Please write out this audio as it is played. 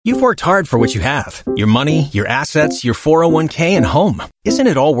You've worked hard for what you have. Your money, your assets, your 401k, and home. Isn't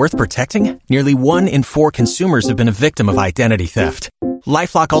it all worth protecting? Nearly 1 in 4 consumers have been a victim of identity theft.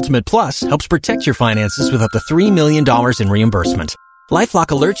 LifeLock Ultimate Plus helps protect your finances with up to $3 million in reimbursement. LifeLock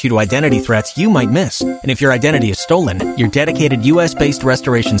alerts you to identity threats you might miss. And if your identity is stolen, your dedicated U.S.-based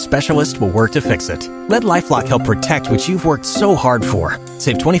restoration specialist will work to fix it. Let LifeLock help protect what you've worked so hard for.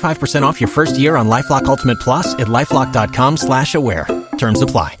 Save 25% off your first year on LifeLock Ultimate Plus at LifeLock.com/aware. Terms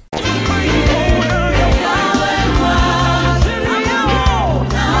apply.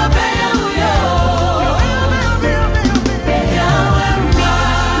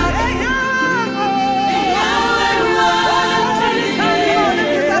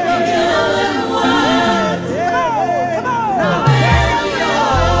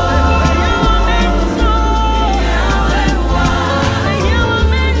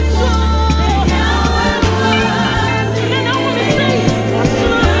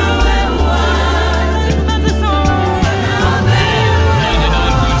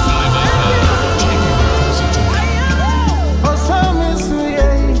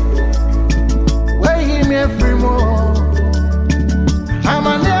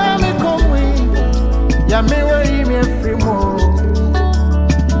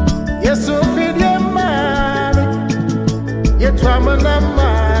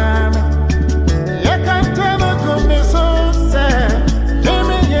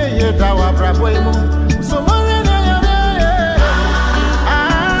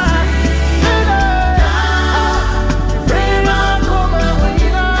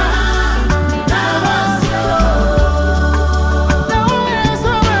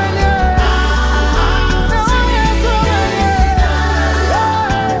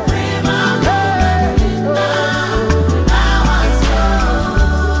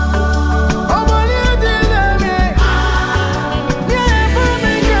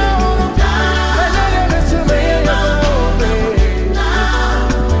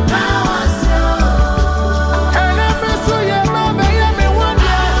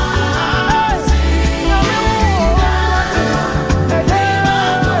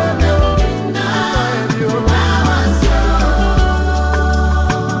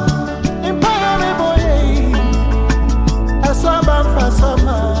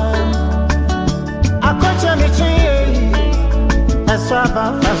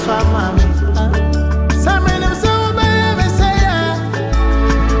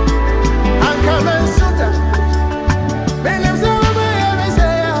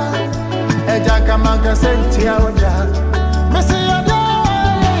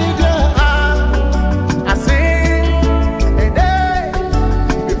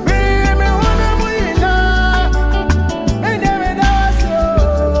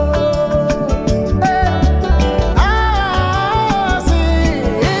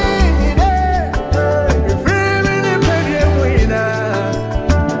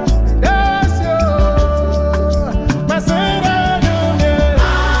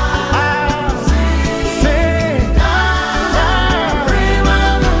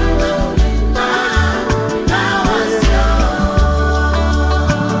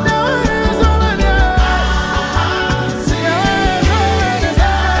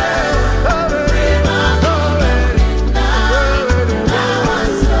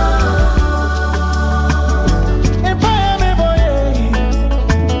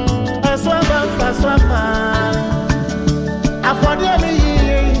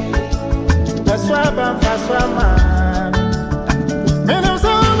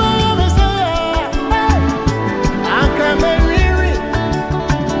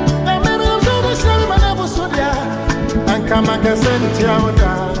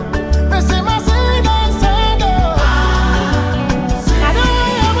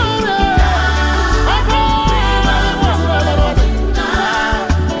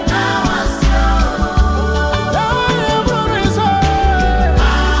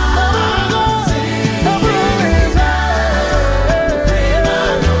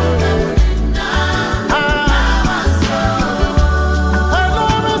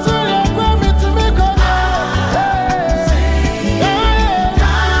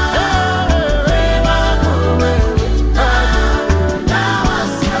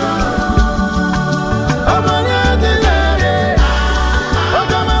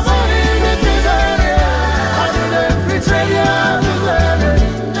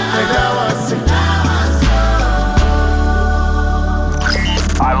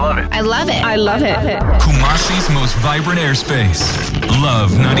 I love it. Kumasi's most vibrant airspace.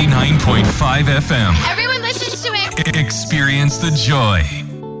 Love 99.5 FM. Everyone listens to it. Experience the joy.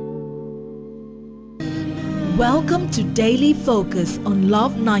 Welcome to Daily Focus on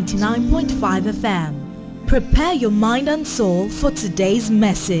Love 99.5 FM. Prepare your mind and soul for today's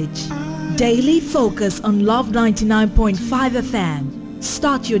message. Daily Focus on Love 99.5 FM.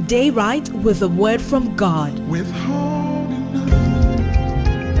 Start your day right with a word from God.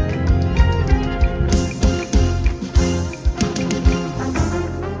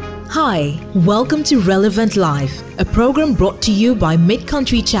 Hi, welcome to Relevant Life, a program brought to you by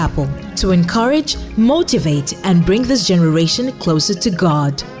Mid-Country Chapel to encourage, motivate, and bring this generation closer to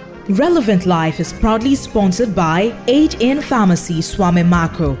God. Relevant Life is proudly sponsored by Age In Pharmacy, Swami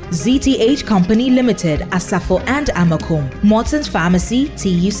Macro, ZTH Company Limited, Asafo and Amakom, Morton's Pharmacy,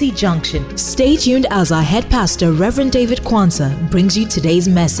 TUC Junction. Stay tuned as our head pastor, Reverend David Kwanzaa, brings you today's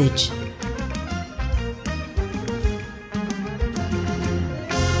message.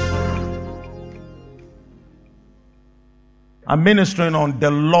 I'm ministering on the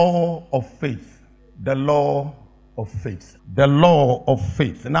law of faith. The law of faith. The law of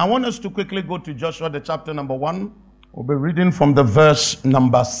faith. And I want us to quickly go to Joshua, the chapter number 1. We'll be reading from the verse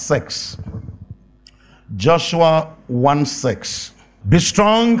number 6. Joshua 1:6. Be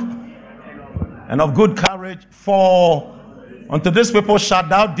strong and of good courage, for unto this people shalt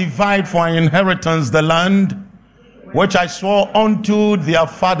thou divide for an inheritance the land which I swore unto their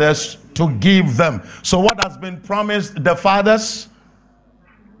fathers to give them. So what has been promised the fathers?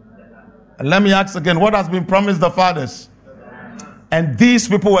 Let me ask again, what has been promised the fathers? And these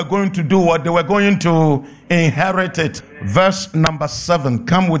people were going to do what? They were going to inherit it. Verse number 7.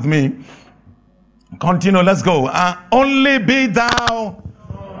 Come with me. Continue. Let's go. Only be thou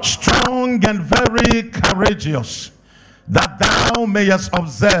strong and very courageous, that thou mayest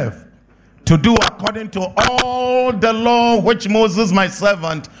observe to do according to all the law which Moses my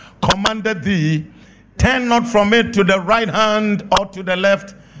servant commanded thee. Turn not from it to the right hand or to the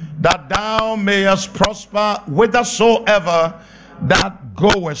left, that thou mayest prosper whithersoever that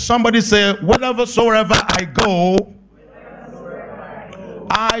goest. Somebody say, whithersoever I go,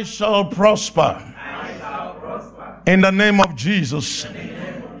 I shall prosper. In the name of Jesus.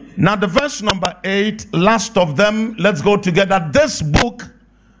 Now the verse number 8, last of them, let's go together. This book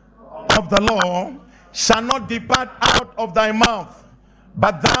of the law shall not depart out of thy mouth,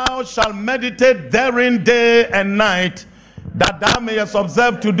 but thou shalt meditate therein day and night, that thou mayest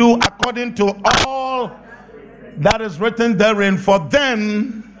observe to do according to all that is written therein. For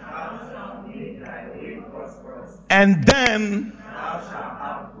then and then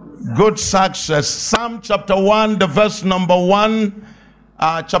good success. Psalm chapter 1, the verse number 1,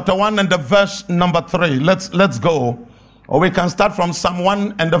 chapter 1 and the verse number 3. Let's go. Or we can start from Psalm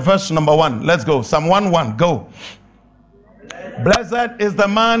 1 and the verse number 1. Let's go. Psalm 1:1. Go. Blessed is the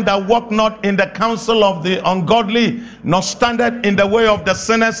man that walketh not in the counsel of the ungodly, nor standeth in the way of the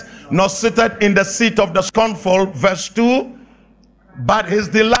sinners, nor sitteth in the seat of the scornful. Verse 2. But his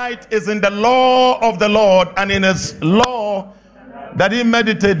delight is in the law of the Lord, and in his law that he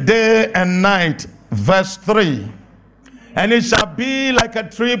meditate day and night. Verse 3. And it shall be like a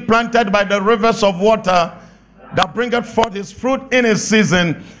tree planted by the rivers of water, that bringeth forth his fruit in his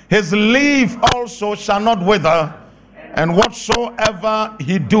season. His leaf also shall not wither, and whatsoever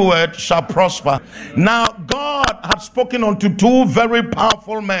he doeth shall prosper. Now God had spoken unto two very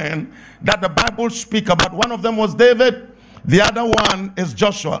powerful men that the Bible speak about. One of them was David, the other one is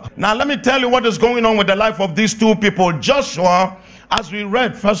Joshua. Now let me tell you what is going on with the life of these two people. Joshua, as we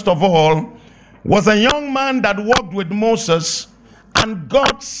read first of all, was a young man that walked with Moses, and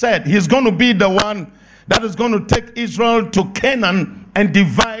God said he's going to be the one that is going to take Israel to Canaan and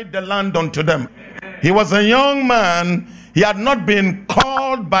divide the land unto them. He was a young man. He had not been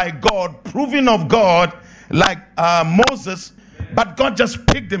called by God, proven of God like Moses, but God just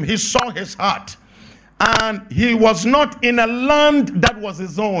picked him. He saw his heart. And he was not in a land that was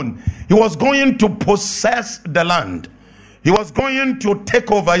his own. He was going to possess the land. He was going to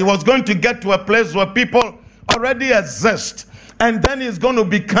take over. He was going to get to a place where people already exist. And then he's going to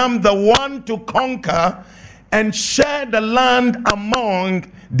become the one to conquer and share the land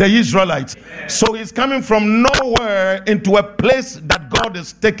among the Israelites. So he's coming from nowhere into a place that God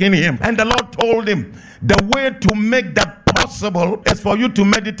is taking him. And the Lord told him, the way to make that possible is for you to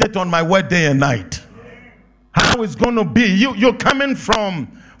meditate on my word day and night. How it's going to be. You're coming from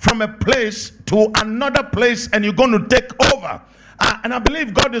a place to another place, and you're going to take over. And I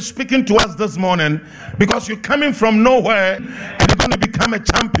believe God is speaking to us this morning, because you're coming from nowhere and you're going to become a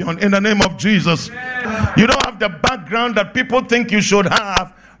champion in the name of Jesus. You don't have the background that people think you should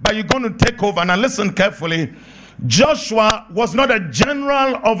have, but you're going to take over. Now listen carefully. Joshua was not a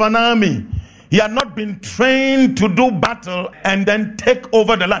general of an army. He had not been trained to do battle and then take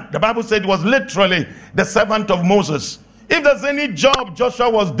over the land. The Bible said he was literally the servant of Moses. If there's any job Joshua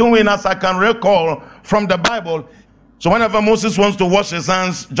was doing, as I can recall from the Bible, so whenever Moses wants to wash his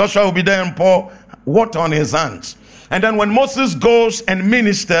hands, Joshua will be there and pour water on his hands. And then when Moses goes and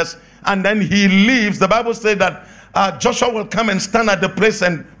ministers and then he leaves, the Bible said that Joshua will come and stand at the place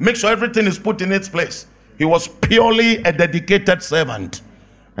and make sure everything is put in its place. He was purely a dedicated servant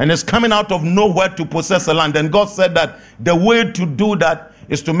and is coming out of nowhere to possess the land. And God said that the way to do that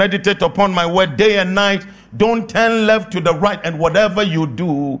is to meditate upon my word day and night. Don't turn left to the right, and whatever you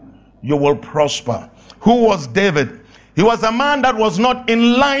do, you will prosper. Who was David? He was a man that was not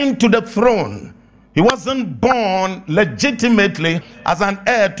in line to the throne. He wasn't born legitimately as an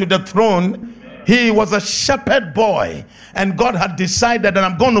heir to the throne. He was a shepherd boy, and God had decided that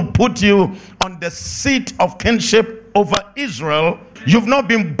I'm going to put you on the seat of kingship over Israel. You've not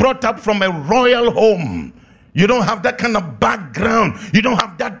been brought up from a royal home. You don't have that kind of background. You don't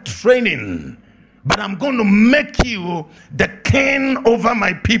have that training. But I'm going to make you the king over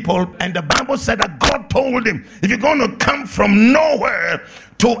my people. And the Bible said that God told him, if you're going to come from nowhere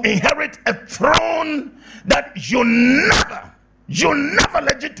to inherit a throne that you never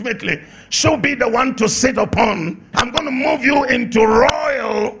legitimately should be the one to sit upon, I'm going to move you into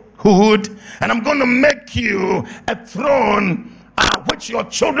royalhood, and I'm going to make you a throne which your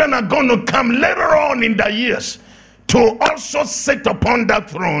children are going to come later on in the years to also sit upon that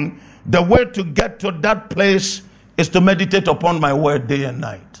throne. The way to get to that place is to meditate upon my word day and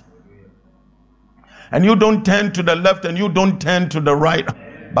night. And you don't turn to the left and you don't turn to the right,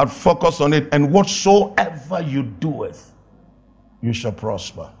 but focus on it. And whatsoever you doeth, you shall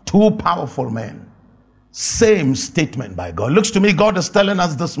prosper. Two powerful men. Same statement by God. Looks to me, God is telling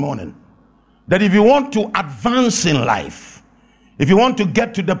us this morning that if you want to advance in life, if you want to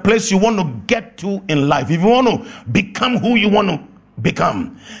get to the place you want to get to in life, if you want to become who you want to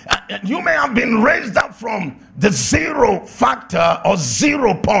become, you may have been raised up from the 0 factor or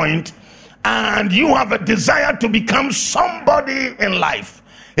 0 point, and you have a desire to become somebody in life.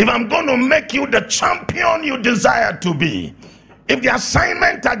 If I'm going to make you the champion you desire to be, if the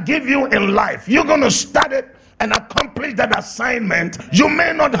assignment I give you in life, you're going to start it and accomplish that assignment. You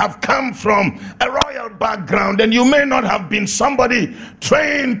may not have come from a royal background, and you may not have been somebody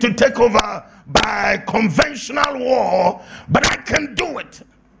trained to take over by conventional war, but I can do it.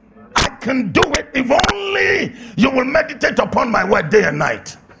 I can do it if only you will meditate upon my word day and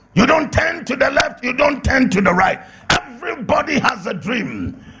night. You don't turn to the left, you don't turn to the right. Everybody has a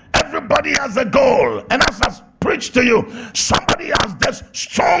dream. Everybody has a goal. And as I preach to you, somebody has this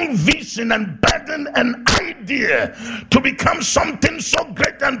strong vision and burden and idea to become something so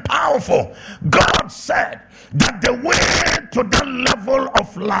great and powerful. God said that the way to that level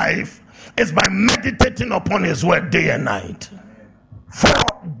of life is by meditating upon his word day and night. For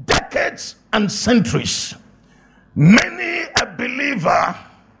decades and centuries, many a believer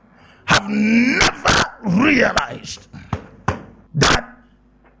have never realized that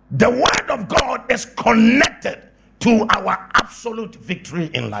the word of God is connected to our absolute victory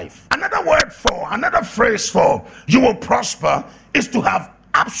in life. Another phrase for you will prosper is to have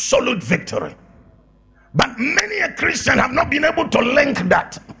absolute victory. But many a Christian have not been able to link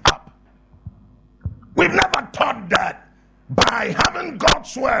that up. We've never taught that by having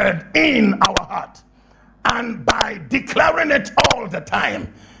God's word in our heart and by declaring it all the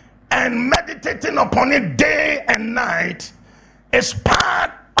time and meditating upon it day and night is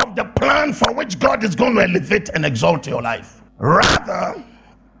part of the plan for which God is going to elevate and exalt your life. Rather,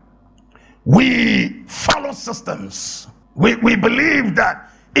 we follow systems. We believe that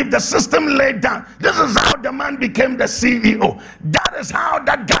if the system laid down, this is how the man became the CEO. That is how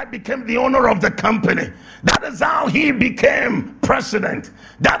that guy became the owner of the company. That is how he became president.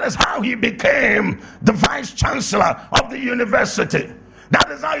 That is how he became the vice chancellor of the university.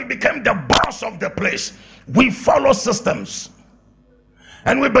 That is how he became the boss of the place. We follow systems.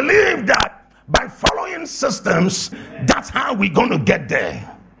 And we believe that by following systems, that's how we're going to get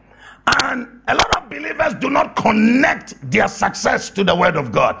there. And a lot of believers do not connect their success to the word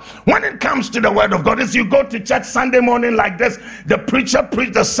of God. When it comes to the word of God, is you go to church Sunday morning like this, the preacher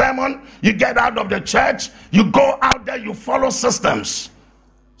preach the sermon, you get out of the church, you go out there, you follow systems.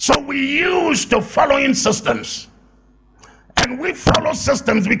 So we used to following systems. And we follow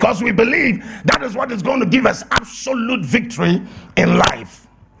systems because we believe that is what is going to give us absolute victory in life.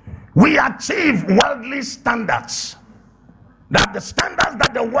 We achieve worldly standards. That the standards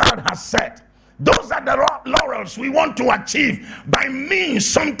that the world has set, those are the laurels we want to achieve by means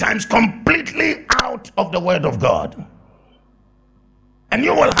sometimes completely out of the word of God. And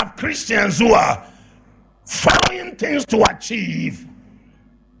you will have Christians who are following things to achieve,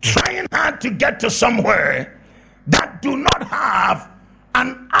 trying hard to get to somewhere, that do not have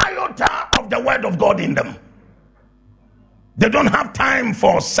an iota of the word of God in them. They don't have time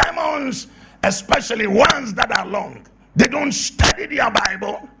for sermons, especially ones that are long. They don't study their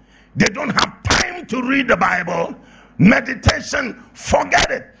Bible. They don't have time to read the Bible. Meditation,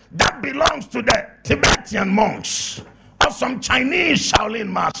 forget it. That belongs to the Tibetan monks or some Chinese Shaolin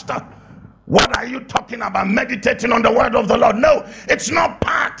master. What are you talking about, meditating on the word of the Lord? No, it's not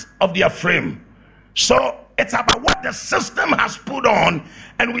part of their frame. So it's about what the system has put on,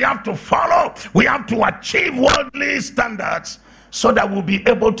 and we have to follow. We have to achieve worldly standards so that we'll be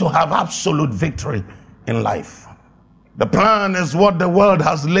able to have absolute victory in life. The plan is what the world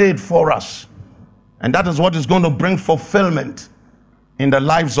has laid for us, and that is what is going to bring fulfillment in the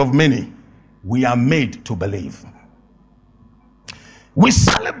lives of many. We are made to believe. We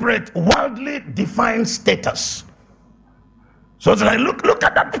celebrate worldly defined status. So it's like, look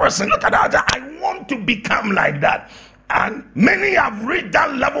at that person, look at that. I want to become like that. And many have reached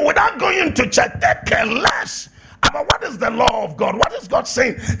that level without going to church. They care less about what is the law of God. What is God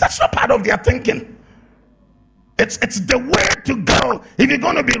saying? That's not part of their thinking. It's the way to go. If you're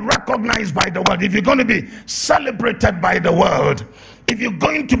going to be recognized by the world, if you're going to be celebrated by the world, if you're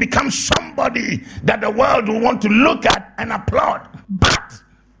going to become somebody that the world will want to look at and applaud. But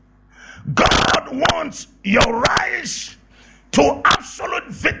God wants your rise to absolute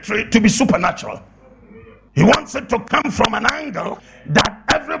victory to be supernatural. He wants it to come from an angle that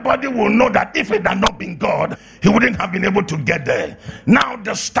everybody will know that if it had not been God, he wouldn't have been able to get there. Now,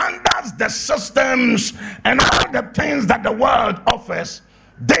 the standards, the systems, and all the things that the world offers,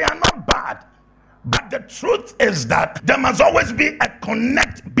 they are not bad. But the truth is that there must always be a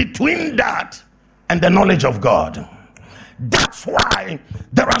connect between that and the knowledge of God. That's why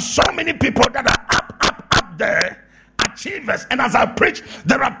there are so many people that are up there, achievers. And as I preach,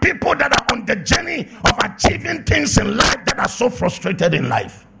 there are people that are on the journey of achieving things in life that are so frustrated in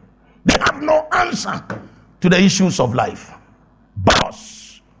life. They have no answer to the issues of life.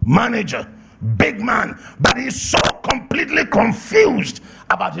 Boss, manager, big man, but he's so completely confused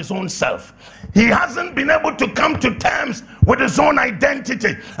about his own self. He hasn't been able to come to terms with his own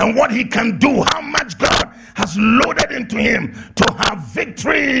identity and what he can do, how much God has loaded into him to have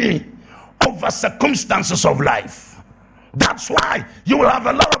victory over circumstances of life. That's why you will have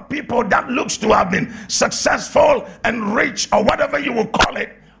a lot of people that looks to have been successful and rich or whatever you will call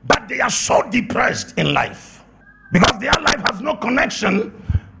it, but they are so depressed in life because their life has no connection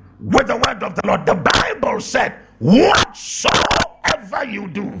with the word of the Lord. The Bible said, whatsoever you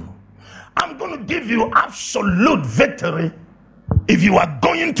do, I'm going to give you absolute victory if you are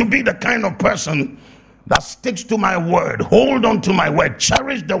going to be the kind of person that sticks to my word, hold on to my word,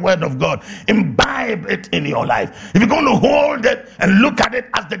 cherish the word of God, imbibe it in your life. If you're going to hold it and look at it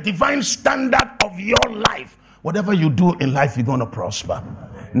as the divine standard of your life, whatever you do in life, you're going to prosper.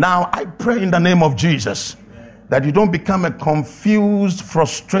 Now, I pray in the name of Jesus that you don't become a confused,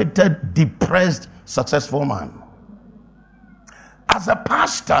 frustrated, depressed, successful man. As a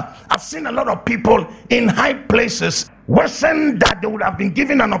pastor, I've seen a lot of people in high places wishing that they would have been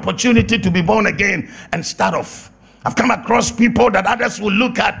given an opportunity to be born again and start off. I've come across people that others will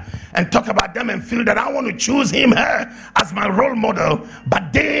look at and talk about them and feel that I want to choose him, her as my role model,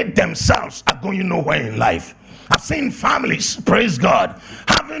 but they themselves are going nowhere in life. I've seen families, praise God,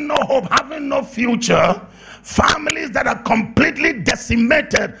 having no hope, having no future. Families that are completely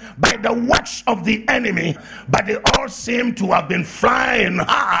decimated by the works of the enemy, but they all seem to have been flying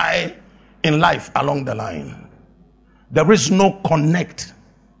high in life along the line. There is no connect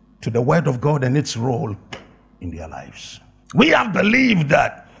to the word of God and its role in their lives. We have believed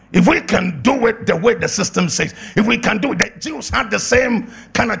that if we can do it the way the system says, if we can do it, the Jews had the same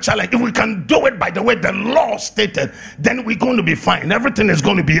kind of challenge. If we can do it by the way the law stated, then we're going to be fine. Everything is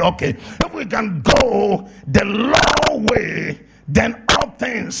going to be okay. If we can go the law way, then all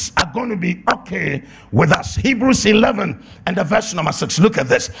things are going to be okay with us. Hebrews 11 and the verse number 6. Look at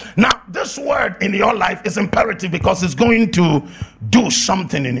this. Now, this word in your life is imperative because it's going to do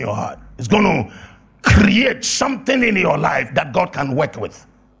something in your heart. It's going to create something in your life that God can work with.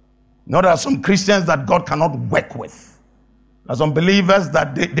 You know, there are some Christians that God cannot work with. There are some believers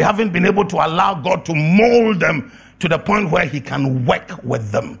that they haven't been able to allow God to mold them to the point where he can work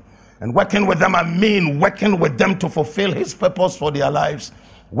with them. And working with them, I mean working with them to fulfill his purpose for their lives.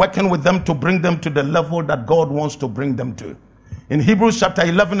 Working with them to bring them to the level that God wants to bring them to. In Hebrews chapter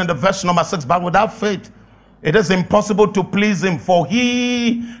 11 and the verse number 6, but without faith, It is impossible to please him, for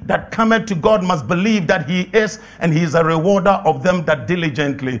he that cometh to God must believe that he is, and he is a rewarder of them that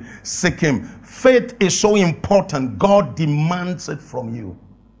diligently seek him. Faith is so important. God demands it from you.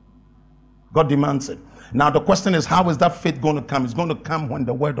 God demands it. Now the question is, how is that faith going to come? It's going to come when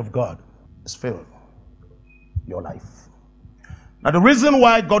the word of God is filled your life. Now the reason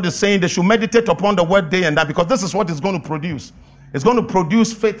why God is saying they should meditate upon the word day and night, because this is what it's going to produce. It's going to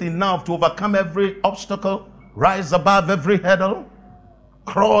produce faith enough to overcome every obstacle, rise above every hurdle,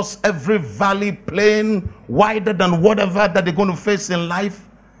 cross every valley, plain, wider than whatever that they're going to face in life,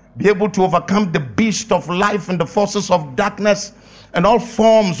 be able to overcome the beast of life and the forces of darkness and all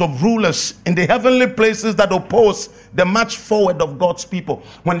forms of rulers in the heavenly places that oppose the march forward of God's people.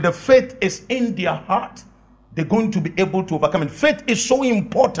 When the faith is in their heart, they're going to be able to overcome it. Faith is so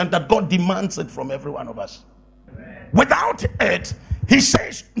important that God demands it from every one of us. Without it, he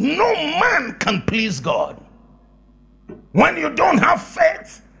says, no man can please God. When you don't have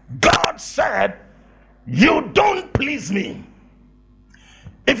faith, God said, you don't please me.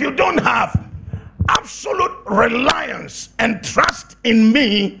 If you don't have absolute reliance and trust in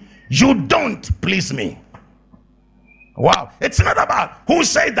me, you don't please me. Wow. It's not about who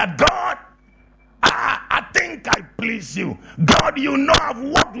said that, God, I think I please you. God, you know I've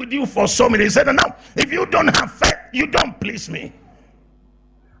walked with you for so many. He said, no, if you don't have faith, you don't please me.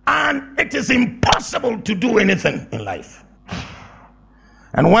 And it is impossible to do anything in life.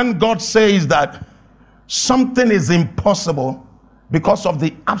 And when God says that something is impossible because of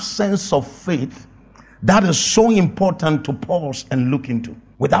the absence of faith, that is so important to pause and look into.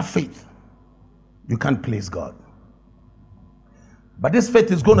 Without faith, you can't please God. But this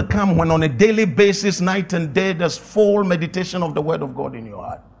faith is going to come when on a daily basis, night and day, there's full meditation of the word of God in your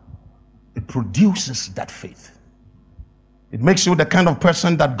heart. It produces that faith. It makes you the kind of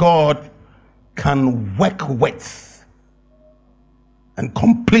person that God can work with and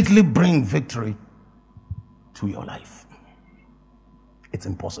completely bring victory to your life. It's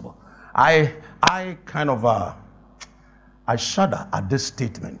impossible. I shudder at this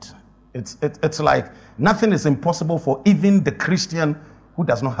statement. It's like nothing is impossible for even the Christian who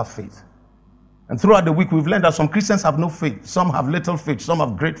does not have faith. And throughout the week, we've learned that some Christians have no faith. Some have little faith. Some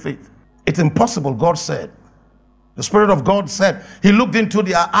have great faith. It's impossible, God said. The Spirit of God said, he looked into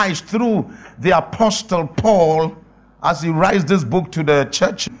their eyes through the Apostle Paul as he writes this book to the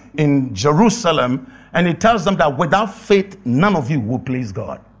church in Jerusalem, and he tells them that without faith, none of you will please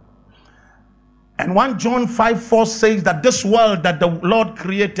God. And 1 John 5:4 says that this world that the Lord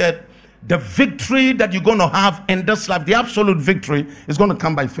created, the victory that you're going to have in this life, the absolute victory, is going to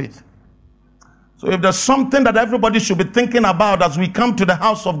come by faith. So if there's something that everybody should be thinking about as we come to the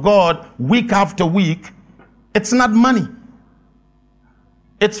house of God week after week, it's not money.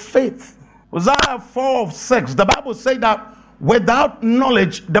 It's faith. Hosea 4:6, the Bible says that without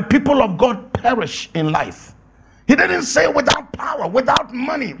knowledge, the people of God perish in life. He didn't say without power, without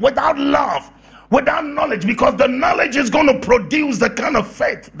money, without love, without knowledge, because the knowledge is going to produce the kind of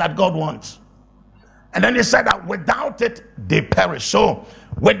faith that God wants. And then he said that without it, they perish. So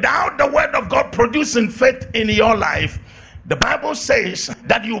without the word of God producing faith in your life, the Bible says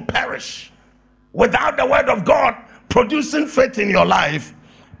that you perish. Without the word of God producing faith in your life,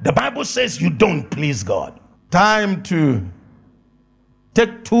 the Bible says you don't please God. Time to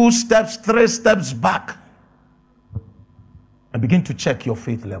take 2 steps, 3 steps back and begin to check your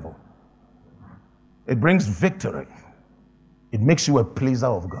faith level. It brings victory. It makes you a pleaser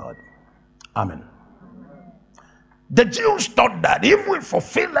of God. Amen. The Jews thought that if we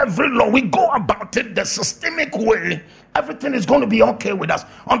fulfill every law, we go about it the systemic way, everything is going to be okay with us.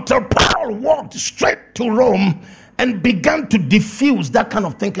 Until Paul walked straight to Rome and began to diffuse that kind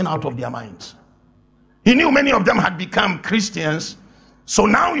of thinking out of their minds. He knew many of them had become Christians. So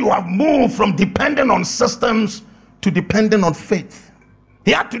now you have moved from depending on systems to depending on faith.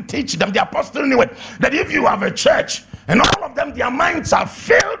 He had to teach them, the apostle knew it, that if you have a church and all of them, their minds are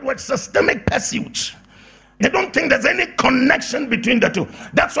filled with systemic pursuits, they don't think there's any connection between the two.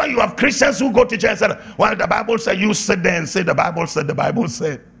 That's why you have Christians who go to church and say, well, the Bible said, you sit there and say the Bible said, the Bible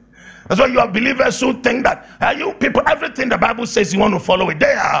said. That's why you have believers who think that you people, everything the Bible says, you want to follow it.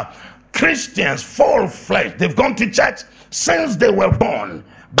 They are Christians, full-fledged. They've gone to church since they were born.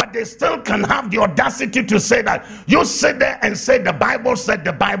 But they still can have the audacity to say that you sit there and say the Bible said,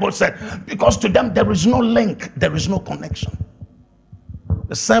 because to them there is no link, there is no connection.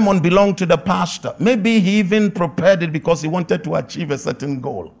 The sermon belonged to the pastor. Maybe he even prepared it because he wanted to achieve a certain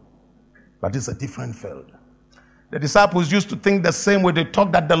goal. But it's a different field. The disciples used to think the same way. They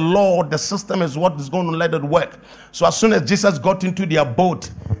thought that the law, the system is what is going to let it work. So as soon as Jesus got into their boat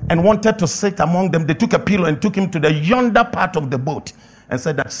and wanted to sit among them, they took a pillow and took him to the yonder part of the boat and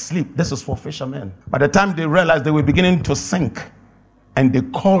said that sleep, this is for fishermen. By the time they realized they were beginning to sink, and they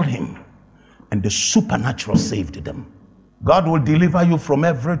called him, and the supernatural saved them. God will deliver you from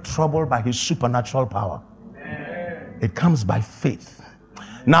every trouble by his supernatural power. Amen. It comes by faith.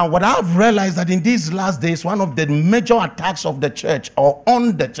 Now, what I've realized that in these last days, one of the major attacks of the church or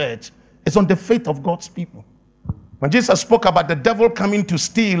on the church is on the faith of God's people. When Jesus spoke about the devil coming to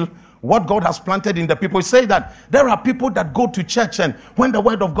steal what God has planted in the people, he said that there are people that go to church, and when the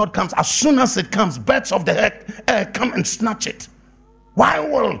word of God comes, as soon as it comes, birds of the air come and snatch it. Why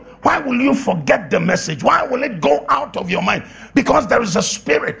will you forget the message? Why will it go out of your mind? Because there is a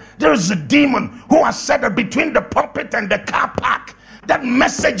spirit, there is a demon who has said that between the pulpit and the car park, that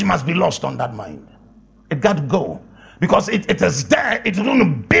message must be lost on that mind. It got to go. Because it is there, it's going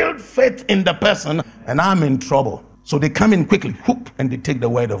to build faith in the person, and I'm in trouble. So they come in quickly, whoop, and they take the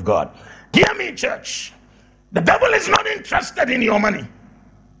word of God. Hear me, church. The devil is not interested in your money.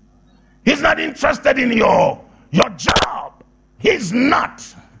 He's not interested in your job. He's not.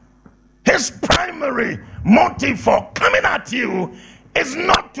 His primary motive for coming at you is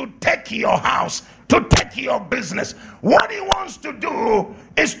not to take your house, to take your business. What he wants to do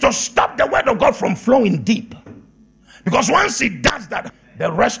is to stop the word of God from flowing deep. Because once he does that,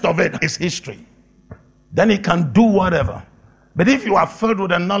 the rest of it is history. Then he can do whatever. But if you are filled with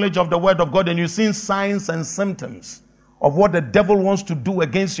the knowledge of the word of God and you've seen signs and symptoms of what the devil wants to do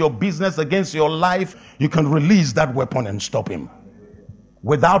against your business, against your life, you can release that weapon and stop him.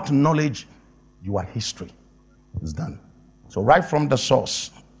 Without knowledge, you are history. It's done. So right from the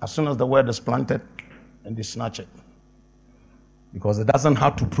source, as soon as the word is planted, and they snatch it. Because it doesn't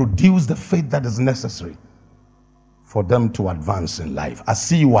have to produce the faith that is necessary for them to advance in life. I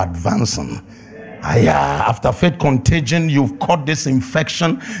see you advancing. After faith contagion, you've caught this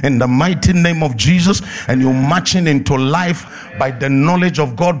infection in the mighty name of Jesus, and you're marching into life by the knowledge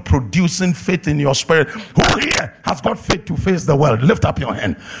of God, producing faith in your spirit. Who here has got faith to face the world? Lift up your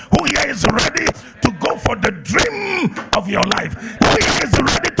hand. Who here is ready to go for the dream of your life? Who here is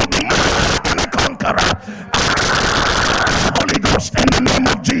ready to be more than a conqueror? Holy Ghost, in the name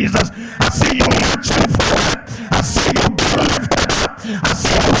of Jesus, I see you marching forward. I see you being lifted up. I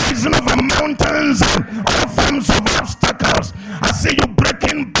see you rising over mountains, all forms of obstacles. I see you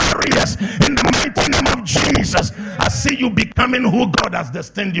breaking barriers in the mighty name of Jesus. I see you becoming who God has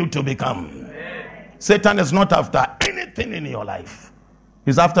destined you to become. Satan is not after anything in your life.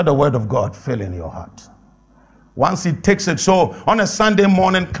 He's after the word of God filling your heart. Once he takes it, so on a Sunday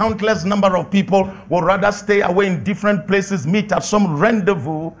morning, countless number of people will rather stay away in different places, meet at some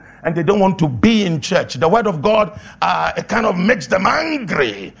rendezvous, and they don't want to be in church. The word of God, it kind of makes them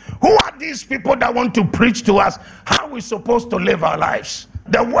angry. Who are these people that want to preach to us how we're supposed to live our lives?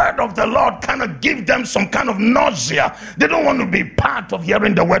 The word of the Lord kind of gives them some kind of nausea. They don't want to be part of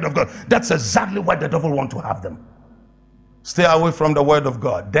hearing the word of God. That's exactly why the devil wants to have them. Stay away from the word of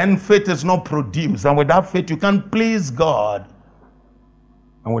God. Then faith is not produced. And without faith, you can't please God.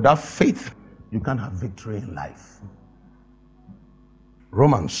 And without faith, you can't have victory in life.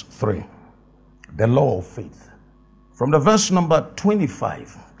 Romans 3, the law of faith. From the verse number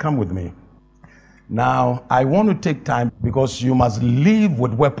 25, come with me. Now, I want to take time because you must live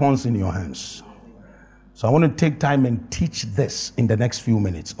with weapons in your hands. So I want to take time and teach this in the next few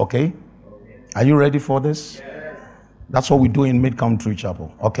minutes, okay? Are you ready for this? Yes. That's what we do in Mid-Country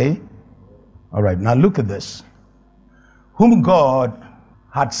Chapel, okay? All right, now look at this. Whom God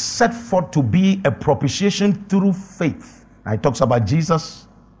had set forth to be a propitiation through faith. Now it talks about Jesus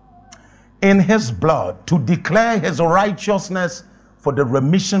in his blood to declare his righteousness for the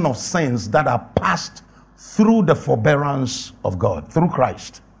remission of sins that are passed through the forbearance of God, through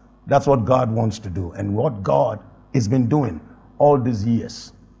Christ. That's what God wants to do and what God has been doing all these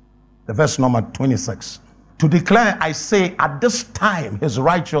years. The verse number 26. To declare, I say, at this time his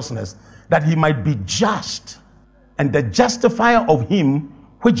righteousness, that he might be just and the justifier of him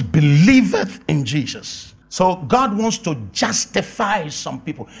which believeth in Jesus. So God wants to justify some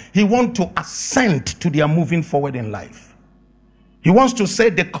people. He wants to assent to their moving forward in life. He wants to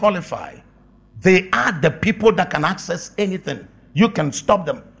say they qualify. They are the people that can access anything. You can stop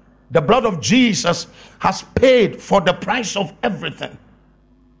them. The blood of Jesus has paid for the price of everything.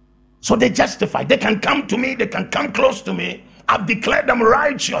 So they justify. They can come to me. They can come close to me. I've declared them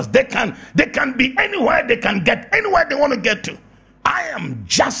righteous. They can be anywhere. They can get anywhere they want to get to. I am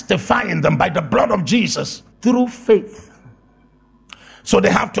justifying them by the blood of Jesus through faith. So they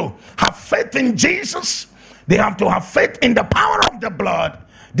have to have faith in Jesus. They have to have faith in the power of the blood.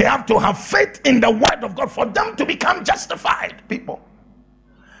 They have to have faith in the word of God for them to become justified people.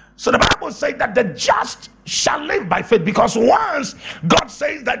 So the Bible says that the just shall live by faith, because once God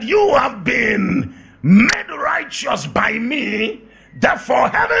says that you have been made righteous by me, therefore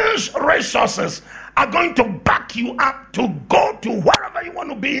heaven's resources are going to back you up to go to wherever you want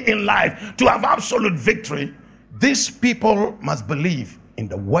to be in life, to have absolute victory. These people must believe in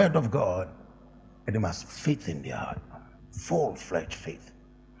the word of God, and they must have faith in their heart, full-fledged faith.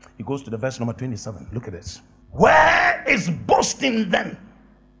 He goes to the verse number 27. Look at this. Where is boasting then?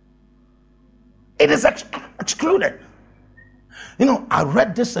 It is excluded. You know, I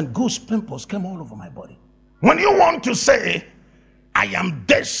read this and goose pimples came all over my body. When you want to say, I am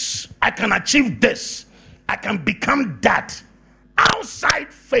this, I can achieve this, I can become that,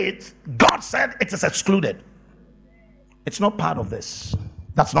 outside faith, God said it is excluded. It's not part of this.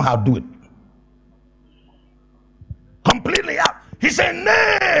 That's not how to do it. Completely out. He said,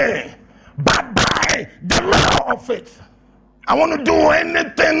 nay, but by the law of faith. I want to do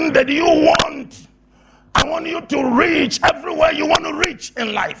anything that you want. I want you to reach everywhere you want to reach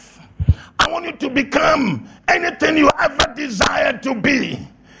in life. I want you to become anything you ever desire to be.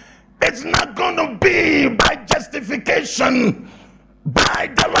 It's not going to be by justification,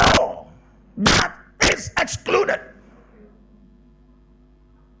 by the law. That is excluded.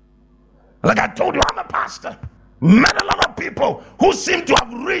 Like I told you, I'm a pastor. Met a lot of people who seem to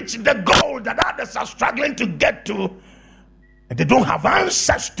have reached the goal that others are struggling to get to, and they don't have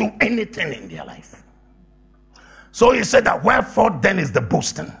answers to anything in their life. So he said that wherefore then is the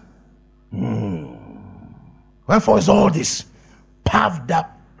boasting? Wherefore is all this puffed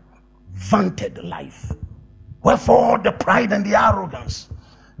up, vaunted life? Wherefore the pride and the arrogance,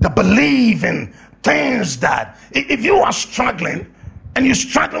 the belief in things that if you are struggling and you're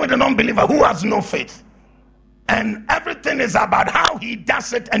struggling with an unbeliever who has no faith, and everything is about how he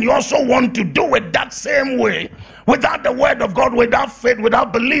does it, and you also want to do it that same way, without the word of God, without faith,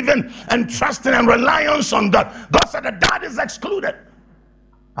 without believing and trusting and reliance on God, God said that is excluded.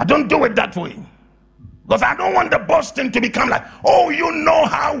 I don't do it that way, because I don't want the boasting to become like, oh, you know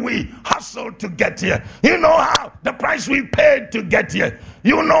how we hustled to get here, you know how the price we paid to get here,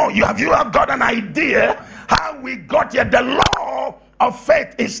 you know, you have got an idea how we got here. The law of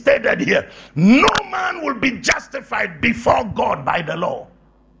faith is stated here. No man will be justified before God by the law.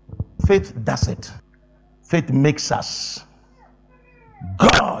 Faith does it. Faith makes us.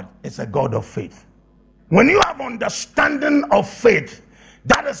 God is a God of faith. When you have understanding of faith,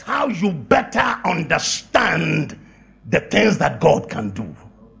 that is how you better understand the things that God can do.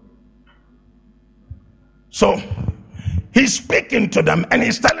 So he's speaking to them and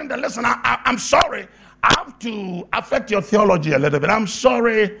he's telling them, listen, I'm sorry, I have to affect your theology a little bit. I'm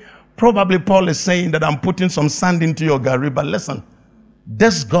sorry. Probably Paul is saying that I'm putting some sand into your gari, but listen,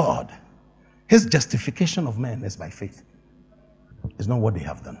 this God, his justification of men is by faith. It's not what they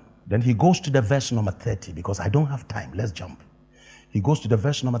have done. Then he goes to the verse number 30, because I don't have time. Let's jump. He goes to the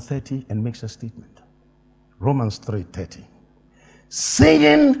verse number 30 and makes a statement. Romans 3:30.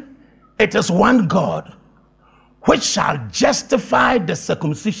 Saying it is one God which shall justify the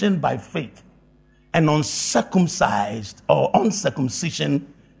circumcision by faith, and uncircumcised or uncircumcision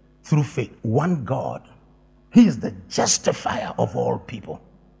through faith. One God. He is the justifier of all people.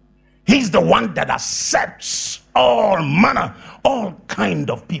 He's the one that accepts all manner, all kind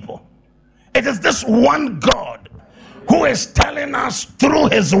of people. It is this one God who is telling us through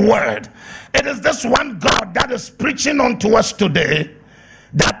his word. It is this one God that is preaching unto us today,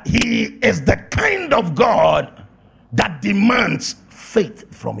 that he is the kind of God that demands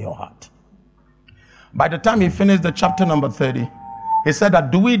faith from your heart. By the time he finished the chapter number 30, he said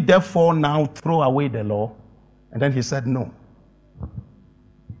that, do we therefore now throw away the law? And then he said no.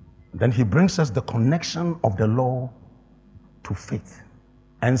 Then he brings us the connection of the law to faith,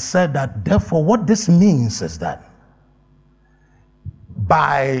 and said that therefore what this means is that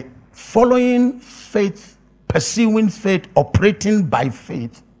by following faith, pursuing faith, operating by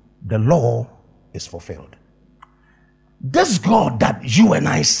faith, the law is fulfilled. This God that you and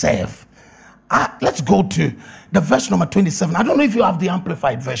I serve, let's go to the verse number 27. I don't know if you have the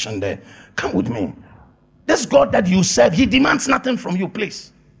amplified version there. Come with me. This God that you serve, he demands nothing from you,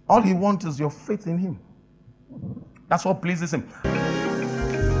 please. All he wants is your faith in him. That's what pleases him.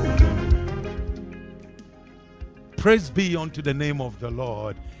 Praise be unto the name of the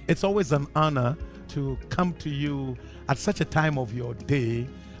Lord. It's always an honor to come to you at such a time of your day,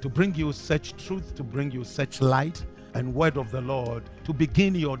 to bring you such truth, to bring you such light and word of the Lord, to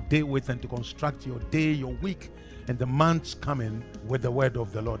begin your day with and to construct your day, your week, and the months coming with the word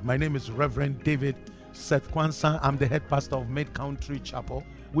of the Lord. My name is Reverend David Seth Kwanzaa. I'm the head pastor of Mid-Country Chapel.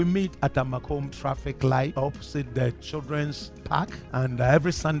 We meet at a Macomb traffic light opposite the Children's Park, and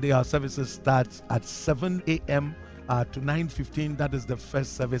every Sunday our services starts at 7 a.m. To 9:15. That is the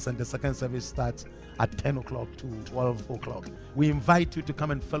first service, and the second service starts at 10 o'clock to 12 o'clock. We invite you to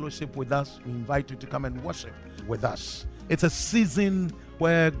come and fellowship with us. We invite you to come and worship with us. It's a season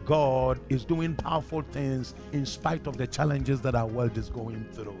where God is doing powerful things in spite of the challenges that our world is going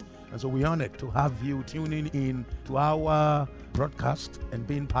through. And so we're honored to have you tuning in to our broadcast and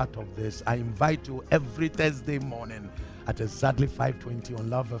being part of this. I invite you every Thursday morning at exactly 5:20 on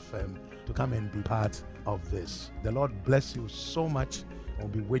Love FM to come and be part of this. The Lord bless you so much. I'll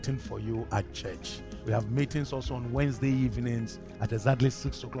be waiting for you at church. We have meetings also on Wednesday evenings at exactly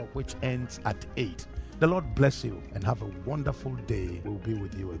 6 o'clock, which ends at 8. The Lord bless you and have a wonderful day. We'll be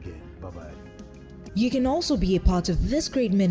with you again. Bye-bye. You can also be a part of this great ministry